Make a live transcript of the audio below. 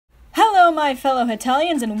Hello my fellow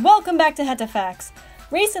Italians and welcome back to Hetafacts.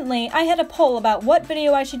 Recently, I had a poll about what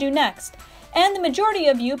video I should do next, and the majority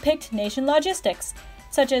of you picked nation logistics,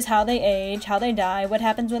 such as how they age, how they die, what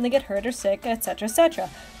happens when they get hurt or sick, etc, etc.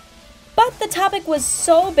 But the topic was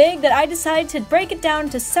so big that I decided to break it down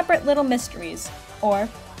to separate little mysteries, or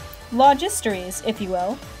logisteries, if you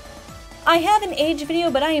will. I have an age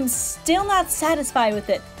video, but I am still not satisfied with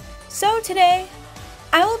it. So today,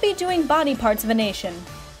 I will be doing body parts of a nation.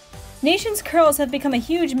 Nations' curls have become a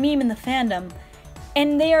huge meme in the fandom,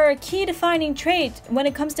 and they are a key defining trait when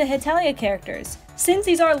it comes to Hetalia characters. Since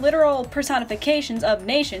these are literal personifications of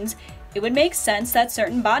nations, it would make sense that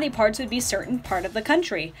certain body parts would be certain part of the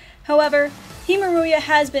country. However, Himuruya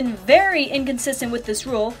has been very inconsistent with this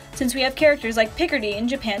rule since we have characters like Picardy in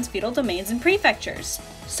Japan's feudal domains and prefectures.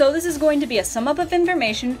 So this is going to be a sum up of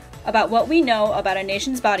information about what we know about a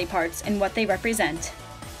nation's body parts and what they represent.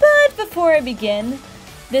 But before I begin,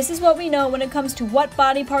 this is what we know when it comes to what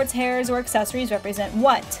body parts, hairs, or accessories represent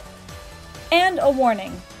what. And a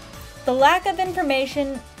warning, the lack of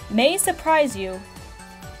information may surprise you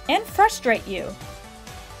and frustrate you.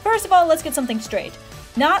 First of all, let's get something straight.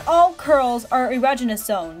 Not all curls are erogenous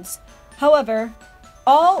zones. However,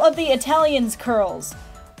 all of the Italians' curls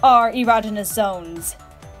are erogenous zones.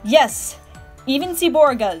 Yes, even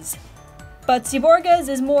Seborga's. But Seborga's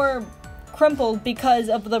is more crumpled because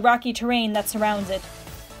of the rocky terrain that surrounds it.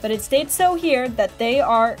 But it states so here that they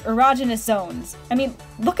are erogenous zones. I mean,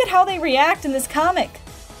 look at how they react in this comic!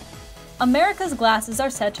 America's glasses are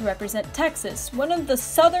said to represent Texas, one of the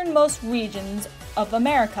southernmost regions of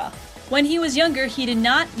America. When he was younger, he did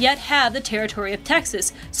not yet have the territory of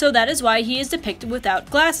Texas, so that is why he is depicted without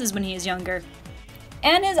glasses when he is younger.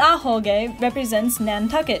 And his ahoge represents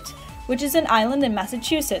Nantucket, which is an island in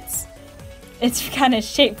Massachusetts. It's kind of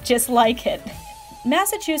shaped just like it.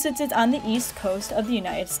 Massachusetts is on the east coast of the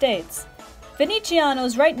United States.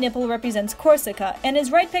 Venetiano's right nipple represents Corsica, and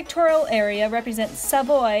his right pectoral area represents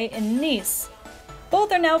Savoy and Nice.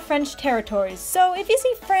 Both are now French territories, so if you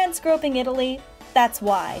see France groping Italy, that's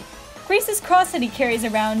why. Greece's cross that he carries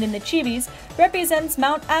around in the chibis represents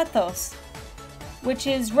Mount Athos, which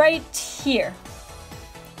is right here.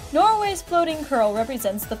 Norway's floating curl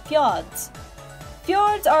represents the fjords.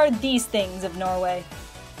 Fjords are these things of Norway.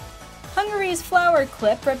 Hungary's flower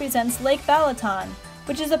clip represents Lake Balaton,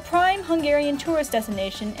 which is a prime Hungarian tourist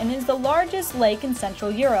destination and is the largest lake in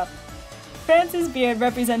Central Europe. France's beard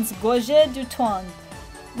represents Gorget du Toin,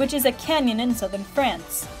 which is a canyon in southern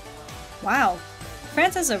France. Wow,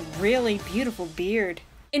 France has a really beautiful beard.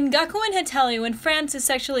 In Gakuen Hetalia, when France is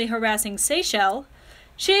sexually harassing Seychelles,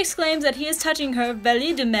 she exclaims that he is touching her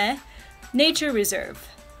Vallée de Mai nature reserve.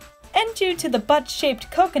 And due to the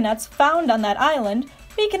butt-shaped coconuts found on that island,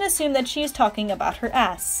 we can assume that she is talking about her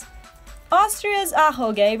ass. Austria's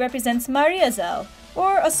ahoge represents Mariazell,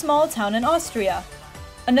 or a small town in Austria.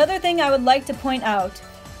 Another thing I would like to point out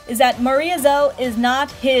is that Mariazell is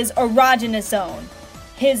not his erogenous zone.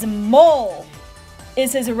 His mole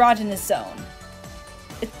is his erogenous zone.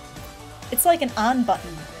 It's like an on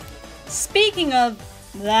button. Speaking of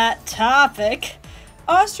that topic,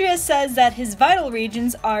 Austria says that his vital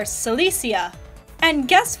regions are Silesia. And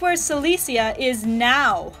guess where Silesia is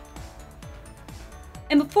now?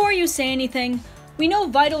 And before you say anything, we know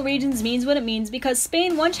vital regions means what it means because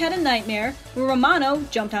Spain once had a nightmare where Romano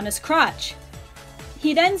jumped on his crotch.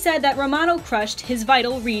 He then said that Romano crushed his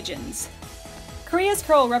vital regions. Korea's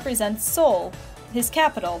curl represents Seoul, his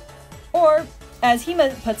capital, or, as he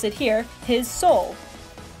puts it here, his soul.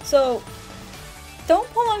 So, don't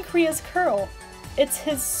pull on Korea's curl. It's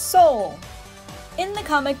his soul. In the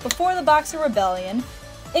comic Before the Boxer Rebellion,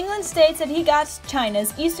 England states that he got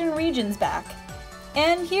China's eastern regions back.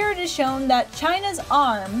 And here it is shown that China's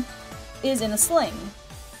arm is in a sling.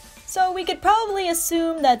 So we could probably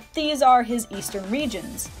assume that these are his eastern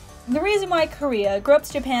regions. The reason why Korea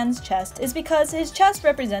gropes Japan's chest is because his chest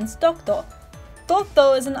represents Dokdo.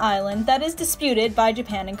 Dokdo is an island that is disputed by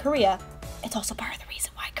Japan and Korea. It's also part of the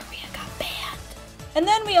reason why Korea got banned. And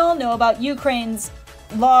then we all know about Ukraine's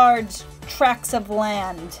large tracts of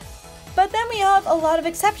land. But then we have a lot of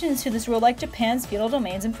exceptions to this rule, like Japan's feudal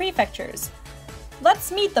domains and prefectures.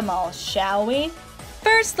 Let's meet them all, shall we?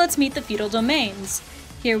 First, let's meet the feudal domains.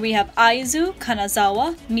 Here we have Aizu,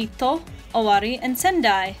 Kanazawa, Mito, Owari, and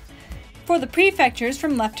Sendai. For the prefectures,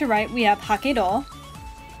 from left to right, we have Hakedo,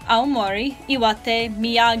 Aomori, Iwate,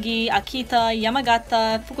 Miyagi, Akita,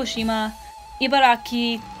 Yamagata, Fukushima,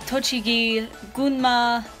 Ibaraki, Tochigi,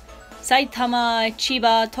 Gunma, Saitama,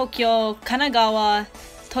 Chiba, Tokyo, Kanagawa,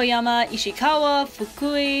 Toyama, Ishikawa,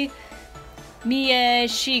 Fukui, Mie,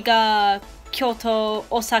 Shiga, Kyoto,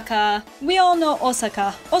 Osaka. We all know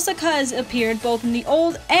Osaka. Osaka has appeared both in the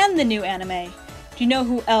old and the new anime. Do you know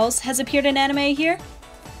who else has appeared in anime here?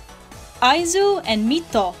 Aizu and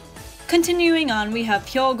Mito. Continuing on, we have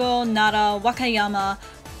Hyogo, Nara, Wakayama,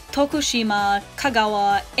 Tokushima,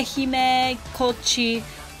 Kagawa, Ehime, Kochi,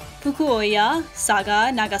 Fukuoka,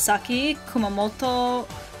 Saga, Nagasaki, Kumamoto,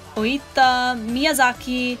 Oita,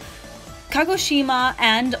 Miyazaki, Kagoshima,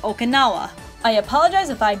 and Okinawa. I apologize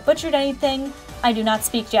if I butchered anything. I do not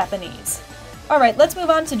speak Japanese. Alright, let's move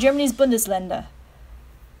on to Germany's Bundesländer.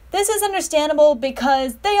 This is understandable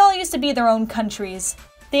because they all used to be their own countries.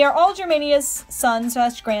 They are all Germania's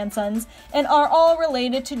sons/grandsons and are all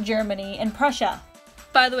related to Germany and Prussia.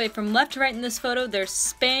 By the way, from left to right in this photo, there's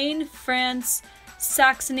Spain, France,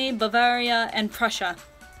 Saxony, Bavaria, and Prussia.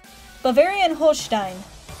 Bavaria and Holstein.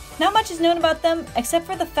 Not much is known about them except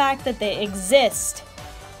for the fact that they exist,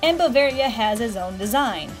 and Bavaria has its own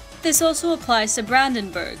design. This also applies to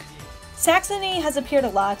Brandenburg. Saxony has appeared a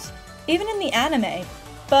lot, even in the anime,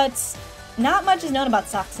 but not much is known about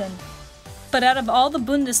Saxon. But out of all the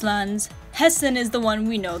Bundeslands, Hessen is the one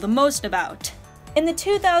we know the most about. In the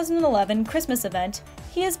 2011 Christmas event,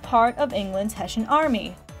 he is part of England's Hessian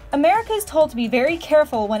army. America is told to be very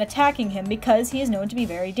careful when attacking him because he is known to be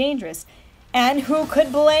very dangerous. And who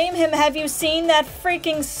could blame him? Have you seen that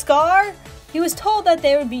freaking scar? He was told that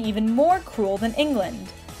they would be even more cruel than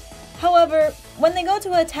England. However, when they go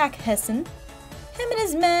to attack Hessen, him and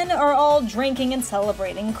his men are all drinking and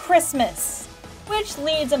celebrating Christmas, which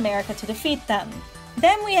leads America to defeat them.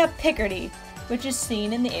 Then we have Picardy, which is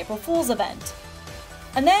seen in the April Fool's event.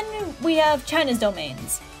 And then we have China's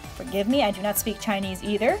domains. Forgive me, I do not speak Chinese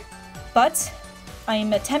either, but I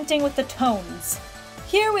am attempting with the tones.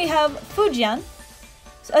 Here we have Fujian,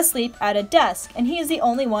 asleep at a desk, and he is the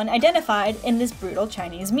only one identified in this brutal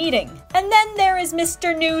Chinese meeting. And then there is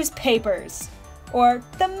Mr. Newspapers, or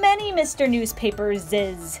the many Mr.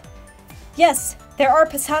 Newspapers'. Yes, there are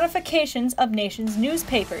personifications of nations'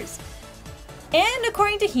 newspapers. And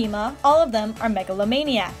according to Hema, all of them are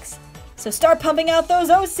megalomaniacs. So start pumping out those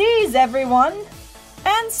OCs, everyone!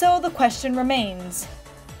 And so the question remains,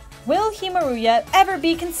 will Himaruya ever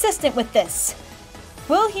be consistent with this?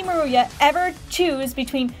 Will Himaruya ever choose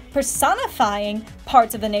between personifying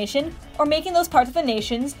parts of the nation or making those parts of the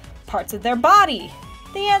nations parts of their body?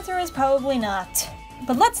 The answer is probably not.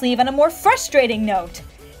 But let's leave on a more frustrating note.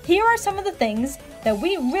 Here are some of the things that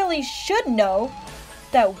we really should know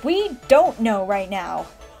that we don't know right now.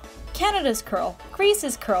 Canada's curl,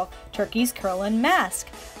 Greece's curl, Turkey's curl and mask,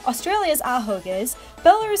 Australia's ahoges,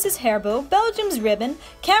 Belarus's hairbow, Belgium's ribbon,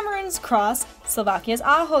 Cameroon's cross, Slovakia's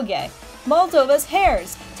ahoge, Moldova's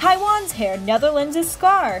hairs, Taiwan's hair, Netherlands'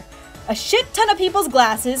 scar, a shit ton of people's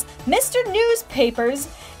glasses, Mr. Newspapers,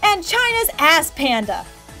 and China's ass panda.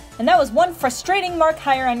 And that was one frustrating mark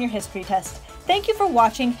higher on your history test. Thank you for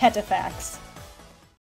watching Hetamystery Logistery.